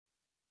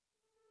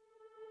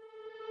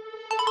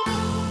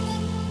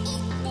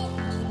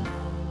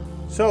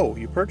So,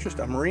 you purchased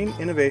a Marine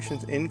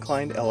Innovations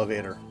inclined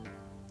elevator.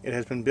 It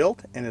has been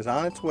built and is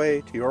on its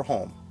way to your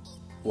home.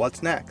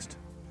 What's next?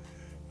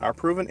 Our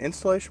proven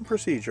installation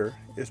procedure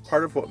is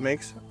part of what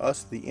makes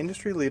us the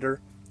industry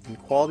leader in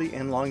quality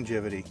and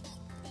longevity.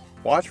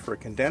 Watch for a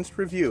condensed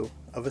review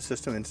of a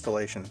system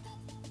installation.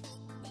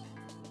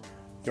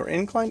 Your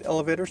inclined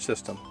elevator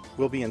system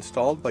will be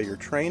installed by your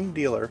trained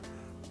dealer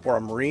or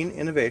a Marine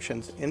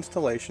Innovations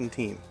installation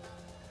team.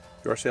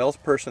 Your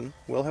salesperson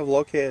will have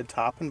located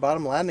top and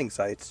bottom landing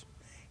sites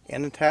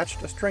and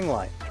attached a string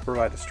line to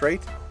provide a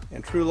straight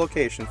and true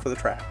location for the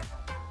track.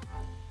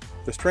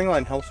 The string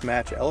line helps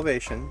match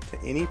elevation to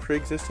any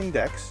pre-existing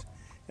decks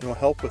and will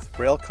help with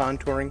rail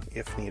contouring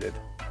if needed.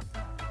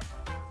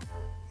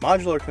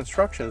 Modular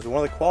construction is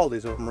one of the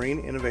qualities of a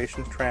Marine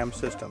Innovations tram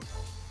system.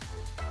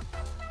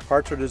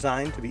 Parts are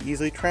designed to be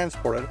easily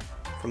transported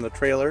from the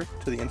trailer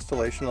to the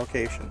installation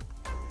location.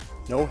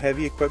 No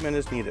heavy equipment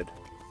is needed.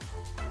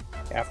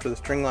 After the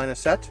string line is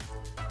set,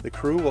 the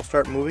crew will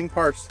start moving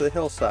parts to the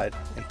hillside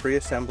and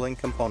pre-assembling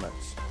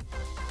components.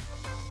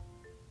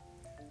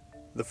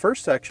 The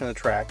first section of the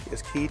track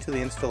is key to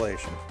the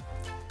installation.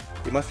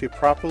 It must be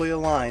properly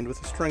aligned with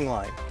the string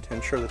line to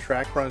ensure the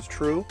track runs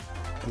true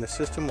and the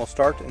system will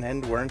start and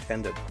end where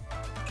intended.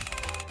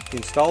 The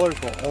installers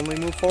will only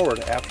move forward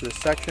after the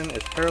section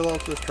is parallel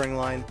to the string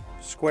line,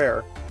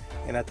 square,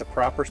 and at the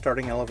proper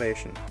starting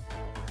elevation.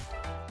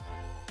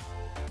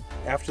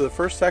 After the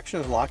first section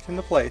is locked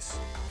into place,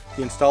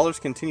 the installers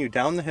continue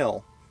down the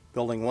hill,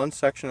 building one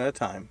section at a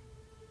time.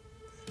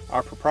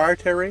 Our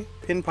proprietary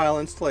pin pile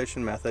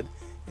installation method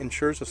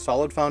ensures a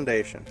solid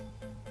foundation.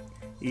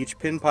 Each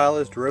pin pile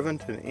is driven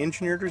to an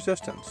engineered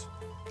resistance,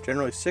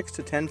 generally 6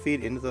 to 10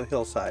 feet into the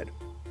hillside.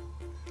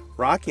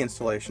 Rocky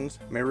installations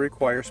may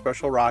require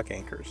special rock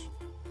anchors.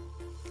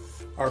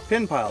 Our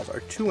pin piles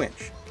are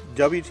 2-inch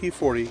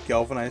WT-40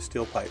 galvanized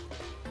steel pipe.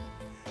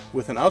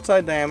 With an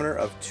outside diameter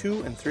of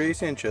 2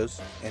 3/8 inches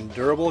and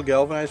durable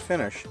galvanized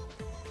finish,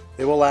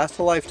 they will last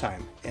a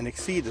lifetime and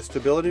exceed the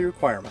stability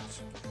requirements,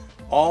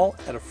 all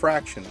at a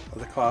fraction of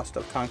the cost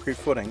of concrete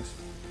footings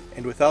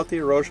and without the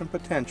erosion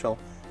potential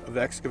of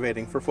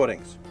excavating for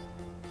footings.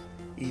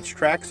 Each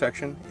track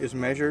section is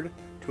measured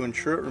to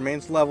ensure it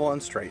remains level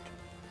and straight.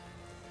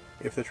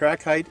 If the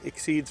track height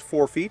exceeds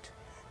 4 feet,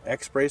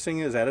 X-bracing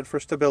is added for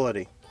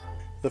stability.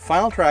 The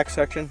final track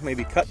section may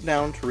be cut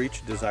down to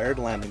reach a desired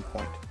landing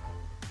point.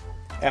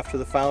 After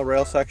the final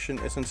rail section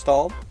is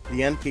installed,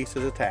 the end piece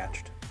is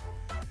attached.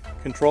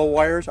 Control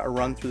wires are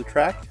run through the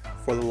track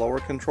for the lower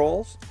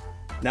controls.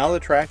 Now the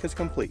track is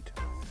complete.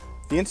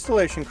 The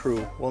installation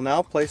crew will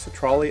now place a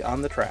trolley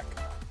on the track.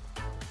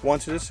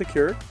 Once it is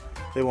secured,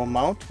 they will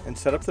mount and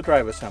set up the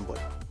drive assembly.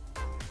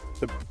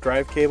 The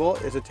drive cable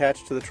is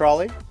attached to the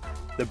trolley.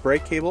 The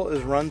brake cable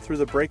is run through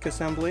the brake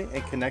assembly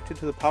and connected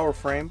to the power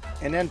frame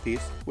and end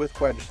piece with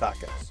wedge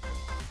sockets.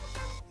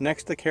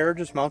 Next, the carriage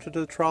is mounted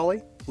to the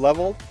trolley,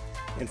 leveled,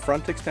 and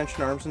front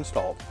extension arms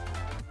installed.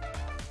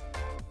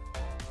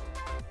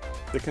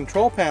 The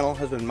control panel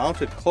has been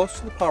mounted close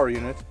to the power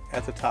unit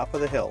at the top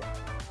of the hill.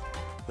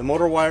 The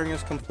motor wiring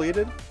is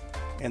completed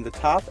and the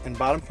top and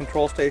bottom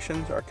control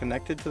stations are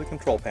connected to the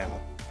control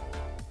panel.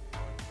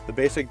 The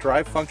basic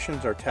drive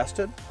functions are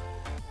tested.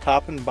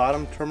 Top and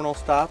bottom terminal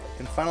stop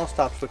and final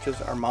stop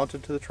switches are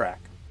mounted to the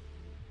track.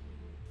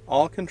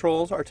 All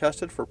controls are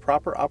tested for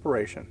proper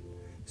operation.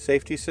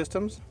 Safety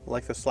systems,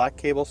 like the slack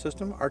cable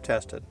system, are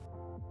tested.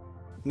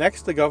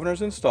 Next, the governor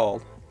is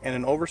installed and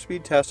an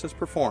overspeed test is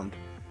performed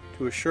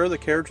to assure the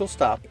carriage will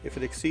stop if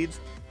it exceeds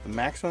the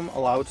maximum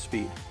allowed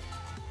speed.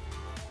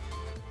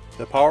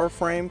 The power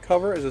frame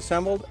cover is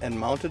assembled and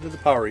mounted to the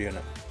power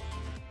unit.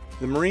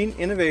 The Marine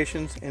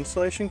Innovations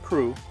installation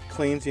crew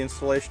cleans the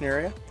installation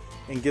area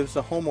and gives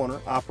the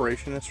homeowner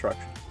operation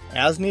instruction.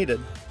 As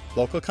needed,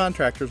 local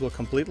contractors will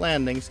complete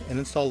landings and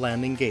install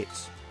landing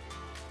gates.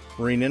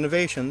 Marine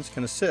Innovations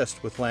can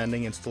assist with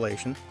landing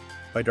installation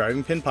by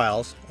driving pin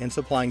piles and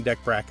supplying deck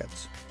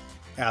brackets.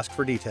 Ask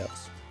for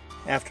details.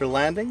 After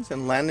landings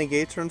and landing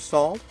gates are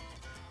installed,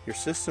 your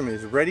system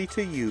is ready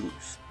to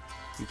use.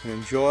 You can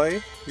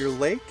enjoy your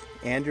lake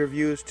and your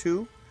views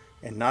too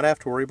and not have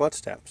to worry about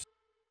steps.